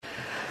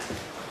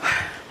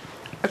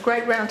A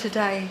great round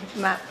today,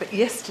 Matt, but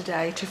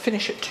yesterday to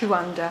finish at 2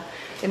 under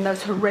in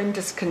those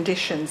horrendous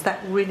conditions, that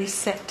really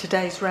set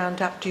today's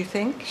round up, do you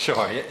think?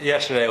 Sure.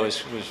 Yesterday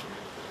was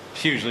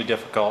hugely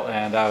difficult,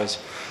 and I was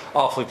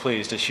awfully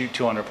pleased to shoot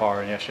 2 under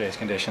par in yesterday's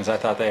conditions. I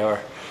thought they were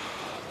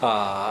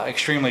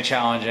extremely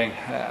challenging,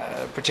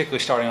 particularly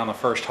starting on the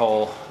first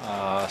hole.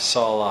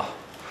 Saw a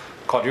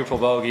quadruple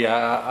bogey.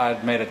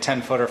 I'd made a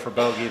 10-footer for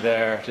bogey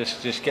there.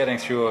 Just getting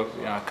through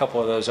a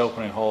couple of those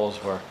opening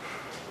holes were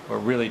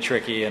really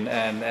tricky,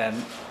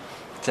 and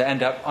to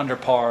end up under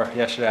par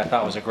yesterday I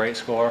thought was a great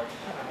score.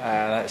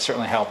 That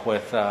certainly helped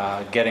with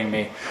getting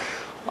me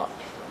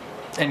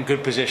in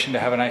good position to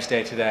have a nice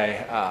day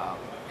today.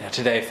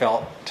 Today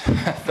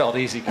felt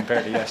easy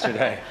compared to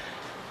yesterday.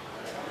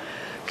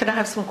 Can I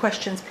have some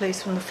questions,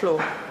 please, from the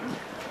floor?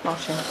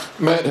 Martin.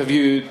 Matt, have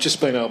you just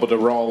been able to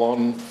roll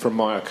on from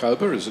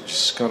Mayakoba? Is it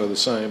just kind of the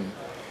same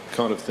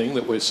kind of thing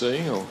that we're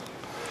seeing, or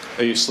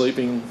are you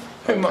sleeping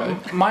okay?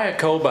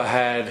 Mayakoba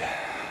had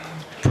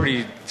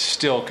pretty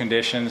still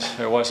conditions.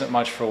 There wasn't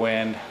much for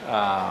wind.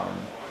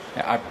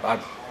 I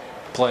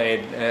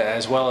played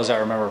as well as I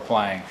remember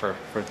playing for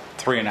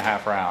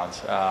 3.5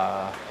 rounds.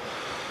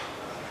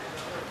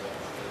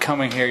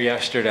 Coming here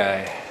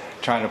yesterday,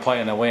 trying to play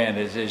in the wind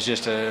is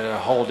just a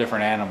whole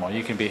different animal.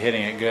 You can be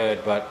hitting it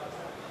good, but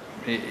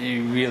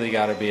you really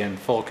got to be in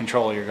full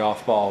control of your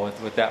golf ball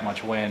with that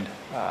much wind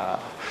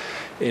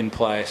in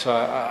play. So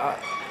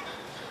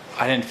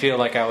I didn't feel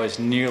like I was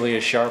nearly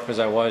as sharp as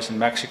I was in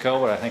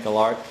Mexico, but I think a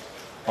large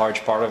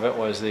part of it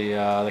was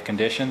the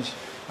conditions.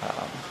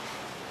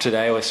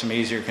 Today, with some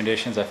easier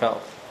conditions, I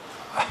felt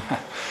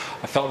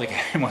the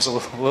game was a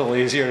little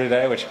easier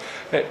today, which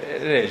it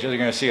is. You're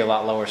going to see a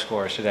lot lower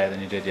scores today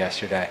than you did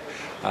yesterday.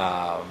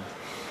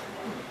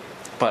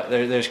 But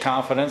there's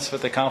confidence,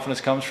 but the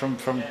confidence comes from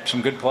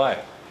some good play.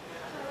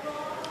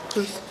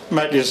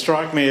 Mate, you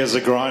strike me as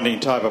a grinding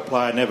type of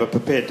player, never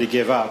prepared to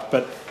give up.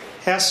 But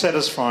how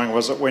satisfying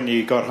was it when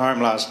you got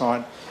home last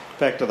night,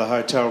 back to the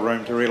hotel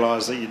room, to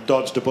realise that you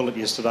dodged a bullet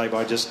yesterday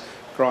by just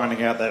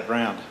grinding out that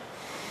round?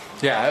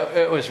 Yeah,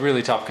 it was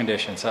really tough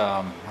conditions.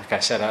 Like I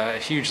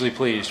said, hugely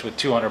pleased with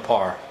 2 under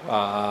par.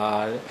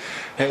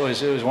 It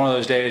was one of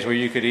those days where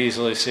you could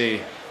easily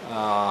see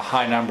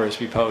high numbers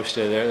be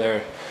posted. There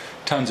are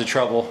tons of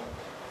trouble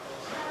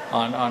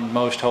on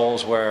most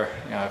holes where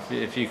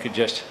if you could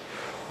just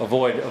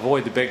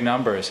avoid the big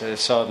numbers. I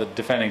saw the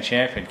defending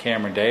champion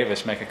Cameron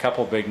Davis make a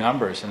couple big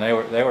numbers, and they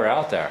were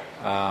out there.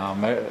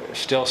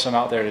 Still some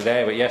out there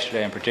today, but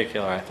yesterday in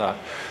particular, I thought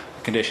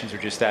the conditions were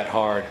just that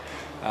hard.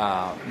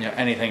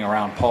 Anything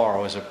around par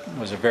was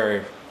a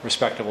very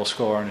respectable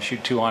score, and to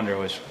shoot 2 under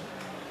was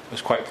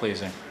quite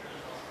pleasing.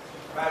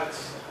 Matt,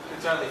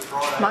 it's only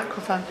Friday.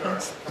 Microphone,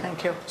 please.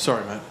 Thank you.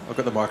 Sorry, Matt. I've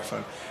got the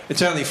microphone.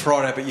 It's only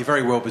Friday, but you're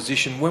very well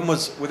positioned.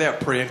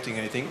 Without preempting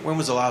anything, when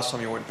was the last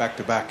time you went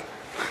back-to-back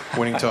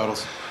winning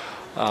titles?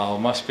 Oh,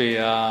 must be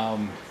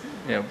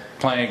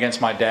playing against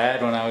my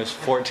dad when I was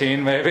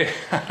 14, maybe.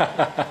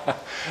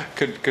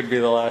 could be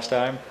the last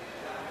time.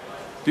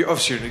 You're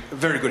obviously in a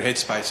very good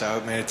headspace, though.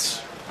 I mean,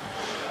 it's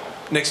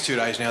next 2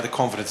 days now. The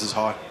confidence is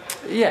high.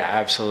 Yeah,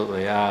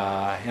 absolutely.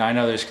 I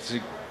know there's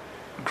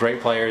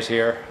great players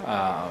here.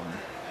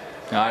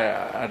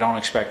 I don't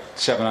expect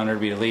 700 to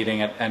be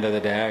leading at the end of the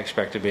day. I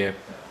expect to be a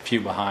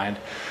few behind.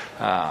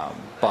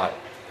 But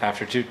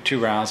after two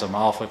rounds, I'm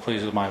awfully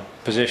pleased with my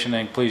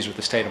positioning, pleased with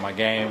the state of my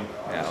game.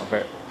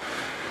 Very,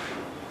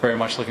 very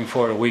much looking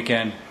forward to the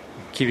weekend,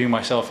 keeping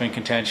myself in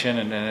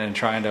contention and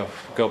trying to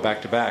go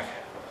back-to-back.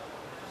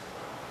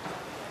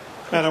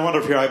 And I wonder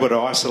if you're able to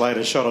isolate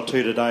a shot or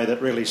two today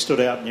that really stood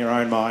out in your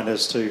own mind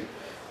as to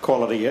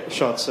quality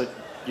shots that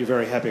you're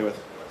very happy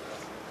with.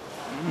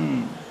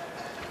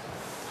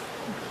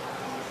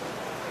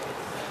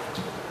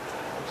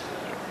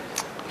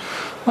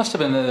 Must have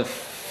been the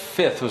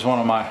 5th was one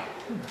of my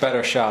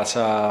better shots. It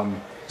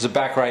was a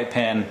back right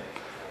pin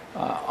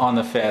on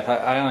the 5th.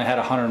 I only had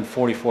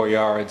 144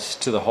 yards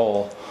to the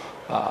hole.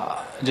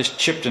 Just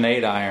chipped an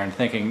 8-iron,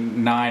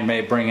 thinking 9 may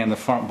bring in the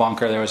front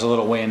bunker. There was a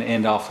little wind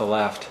in off the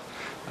left.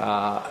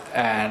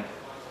 And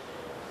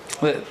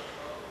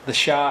the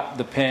shot,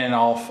 the pin,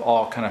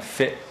 all kind of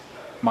fit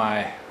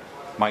my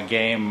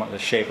game, the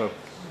shape of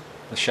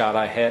the shot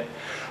I hit.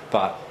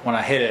 But when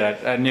I hit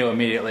it, I knew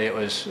immediately it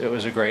was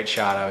a great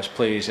shot. I was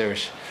pleased. I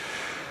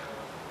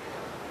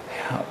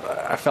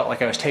felt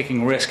like I was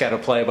taking risk out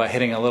of play by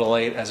hitting a little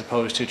late as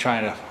opposed to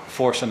trying to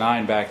force a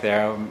 9 back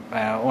there.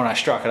 When I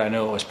struck it, I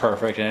knew it was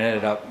perfect, and it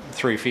ended up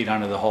 3 feet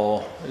under the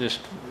hole. Just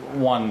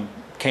one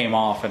came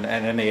off and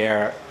in the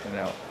air,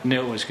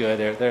 knew it was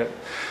good. They're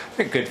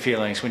good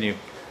feelings when you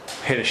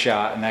hit a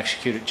shot and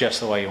execute it just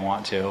the way you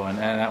want to, and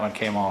that one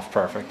came off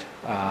perfect.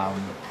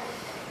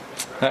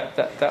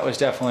 That was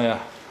definitely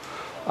a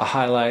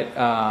highlight.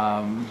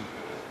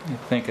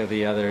 Think of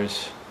the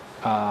others.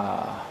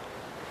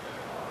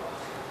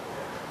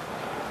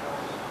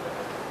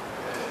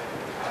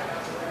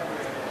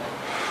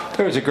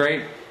 There was a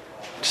great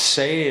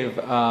save.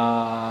 It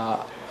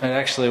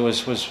actually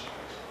was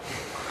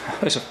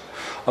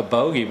a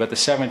bogey, but the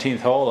 17th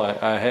hole,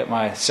 I hit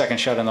my second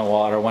shot in the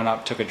water, went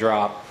up, took a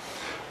drop,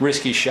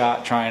 risky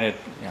shot, trying to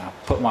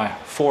put my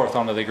fourth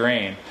onto the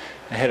green.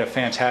 I hit a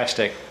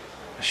fantastic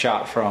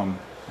shot from,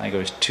 I think it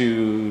was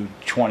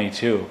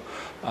 222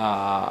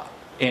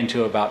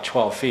 into about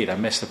 12 feet. I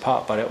missed the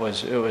putt, but it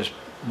was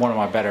one of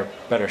my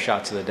better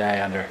shots of the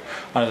day under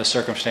the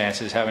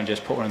circumstances. Having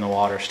just put one in the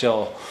water,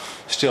 still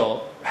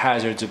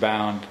hazards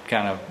abound,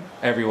 kind of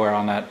everywhere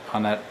on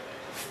that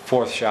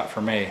fourth shot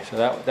for me. So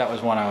that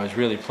was one I was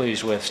really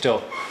pleased with.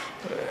 Still,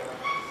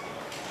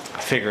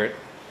 I figure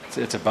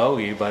it's a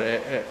bogey, but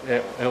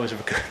it was a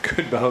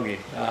good bogey.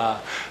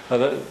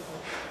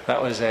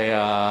 That was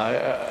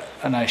a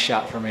nice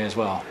shot for me as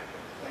well.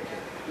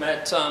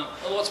 Matt, a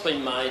lot's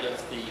been made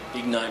of the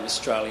big-name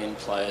Australian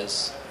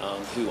players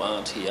who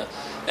aren't here.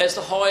 As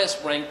the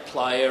highest-ranked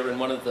player and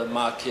one of the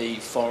marquee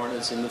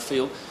foreigners in the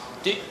field,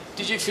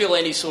 did you feel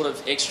any sort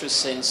of extra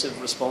sense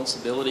of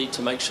responsibility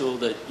to make sure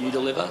that you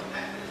deliver?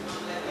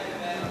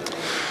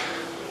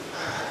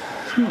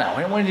 No,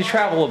 when you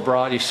travel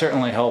abroad, you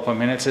certainly hope. I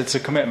mean, it's a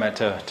commitment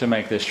to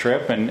make this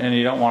trip, and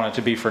you don't want it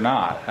to be for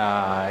naught.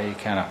 You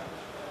kind of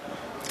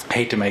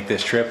hate to make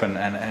this trip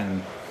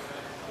and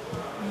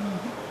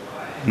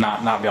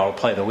not be able to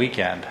play the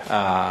weekend.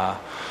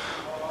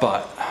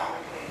 But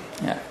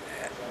yeah,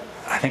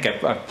 I think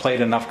I've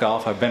played enough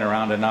golf. I've been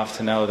around enough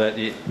to know that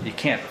you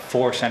can't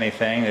force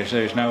anything.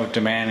 There's no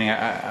demanding.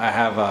 I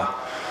have a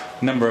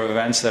number of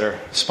events that are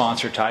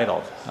sponsor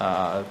titled.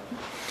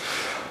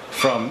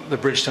 From the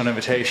Bridgestone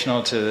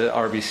Invitational to the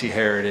RBC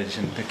Heritage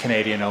and the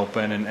Canadian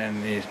Open,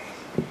 and you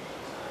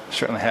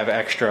certainly have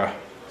extra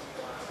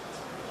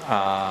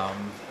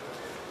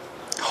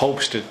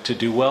hopes to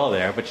do well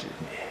there, but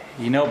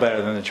you know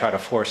better than to try to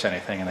force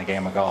anything in the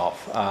game of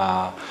golf.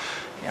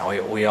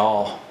 We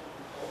all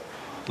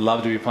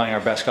love to be playing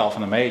our best golf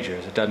in the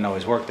majors. It doesn't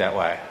always work that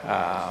way.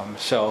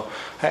 So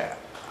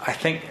I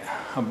think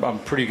I'm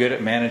pretty good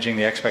at managing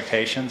the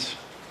expectations.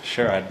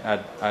 Sure,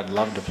 I'd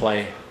love to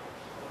play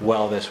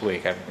well this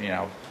week.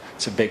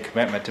 It's a big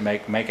commitment to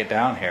make it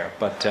down here,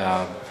 but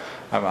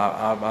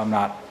I'm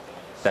not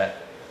that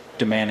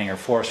demanding or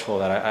forceful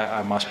that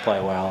I must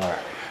play well or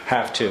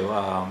have to.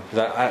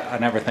 I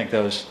never think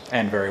those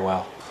end very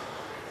well.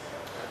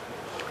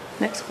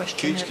 Next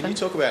question. Kuch, can you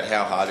talk about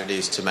how hard it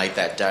is to make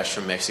that dash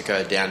from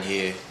Mexico down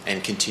here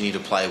and continue to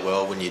play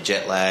well when you're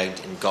jet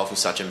lagged and golf is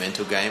such a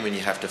mental game and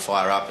you have to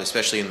fire up,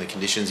 especially in the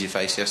conditions you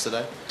faced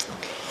yesterday?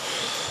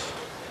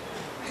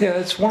 Yeah,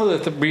 it's one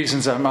of the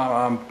reasons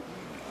I'm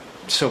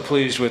so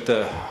pleased with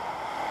the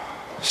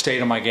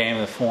state of my game,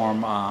 the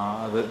form,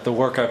 the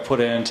work I put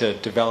in to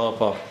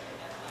develop a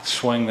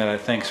swing that I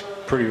think's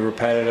pretty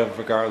repetitive,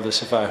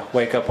 regardless if I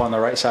wake up on the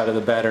right side of the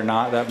bed or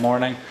not that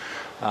morning.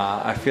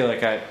 I feel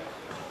like I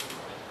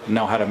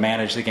know how to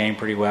manage the game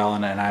pretty well,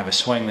 and I have a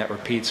swing that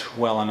repeats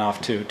well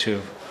enough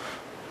to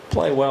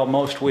play well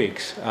most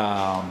weeks.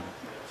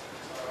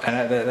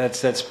 And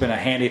that's been a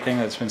handy thing.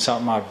 That's been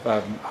something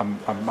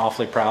I'm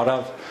awfully proud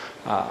of,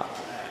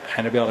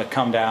 and to be able to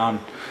come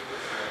down.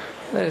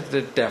 There's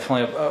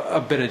definitely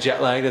a bit of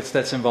jet lag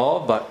that's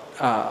involved, but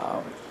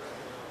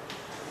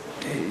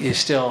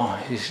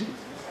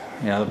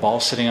the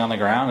ball's sitting on the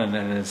ground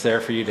and it's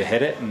there for you to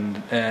hit it,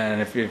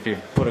 and if you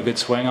put a good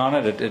swing on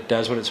it, it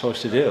does what it's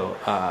supposed to do.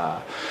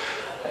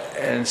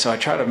 And so I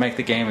try to make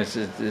the game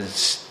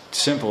as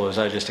simple as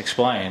I just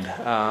explained.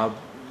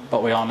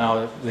 But we all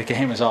know the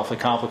game is awfully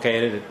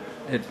complicated.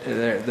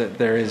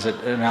 There is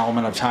an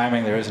element of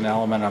timing. There is an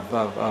element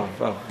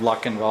of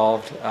luck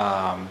involved.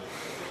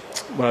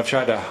 But I've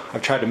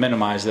tried to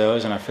minimize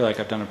those, and I feel like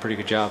I've done a pretty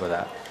good job of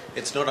that.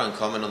 It's not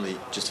uncommon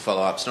just to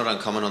follow up, it's not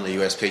uncommon on the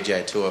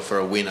USPGA Tour for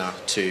a winner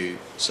to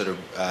sort of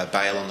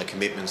bail on the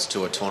commitments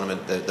to a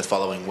tournament the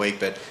following week,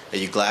 but are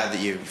you glad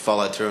that you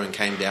followed through and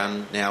came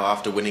down now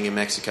after winning in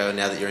Mexico,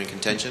 now that you're in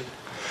contention?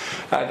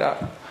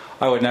 I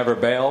would never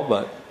bail,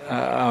 but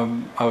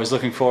I was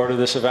looking forward to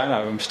this event.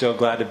 I'm still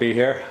glad to be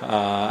here.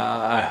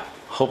 I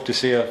hope to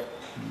see a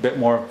bit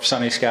more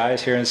sunny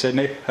skies here in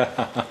Sydney.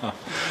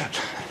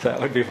 That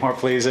would be more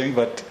pleasing,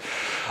 but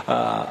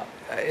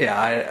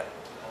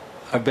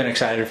I've been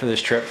excited for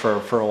this trip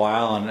for a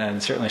while,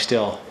 and certainly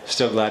still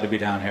glad to be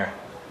down here.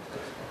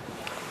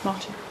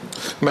 Martin.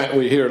 Matt,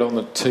 we hear it on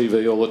the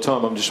TV all the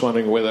time. I'm just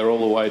wondering whether all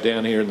the way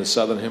down here in the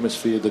southern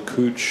hemisphere the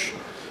Kuch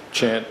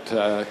chant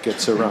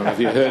gets a run.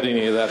 Have you heard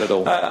any of that at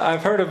all?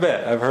 I've heard a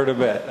bit.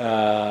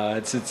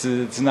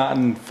 It's not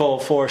in full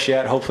force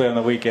yet. Hopefully on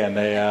the weekend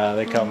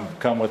they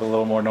come with a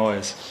little more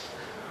noise.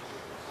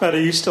 But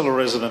are you still a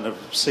resident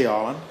of Sea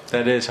Island?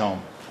 That is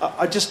home.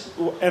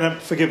 And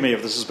forgive me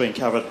if this has been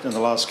covered in the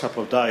last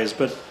couple of days,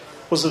 but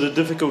was it a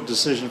difficult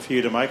decision for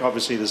you to make?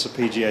 Obviously, there's a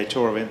PGA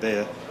Tour event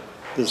there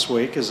this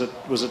week. Was it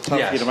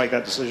tough for you to make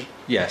that decision?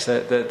 Yes,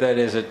 that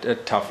is a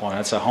tough one.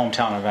 It's a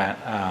hometown event.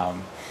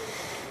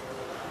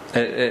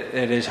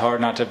 It is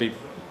hard not to be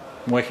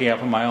waking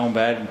up in my own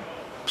bed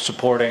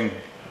supporting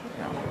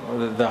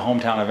the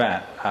hometown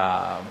event.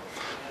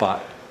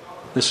 But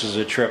this was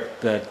a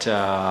trip that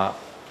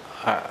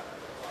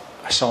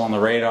I saw on the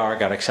radar,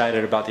 got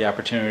excited about the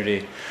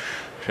opportunity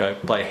to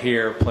play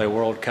here, play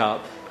World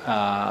Cup.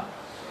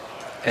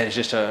 It's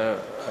just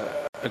a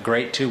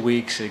great 2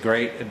 weeks, a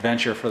great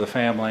adventure for the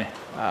family.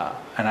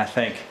 And I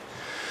think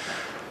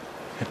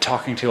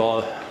talking to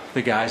all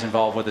the guys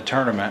involved with the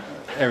tournament,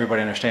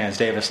 everybody understands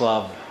Davis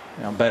Love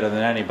better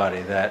than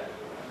anybody. That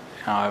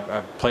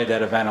I've played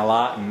that event a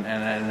lot,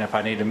 and if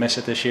I need to miss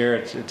it this year,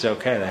 it's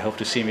okay. They hope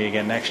to see me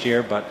again next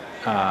year, but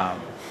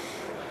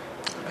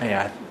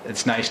yeah,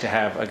 it's nice to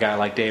have a guy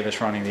like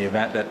Davis running the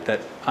event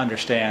that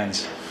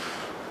understands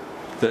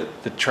the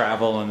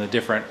travel and the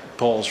different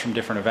pulls from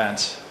different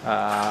events.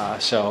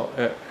 So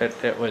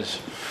it was,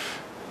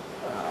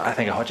 I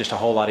think, just a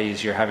whole lot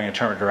easier having a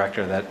tournament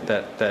director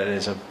that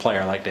is a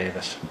player like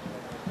Davis.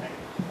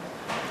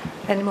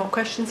 Any more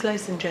questions,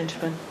 ladies and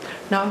gentlemen?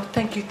 No,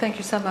 thank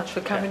you so much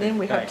for coming in.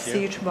 We hope to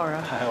see you tomorrow.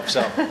 I hope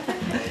so.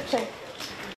 Thank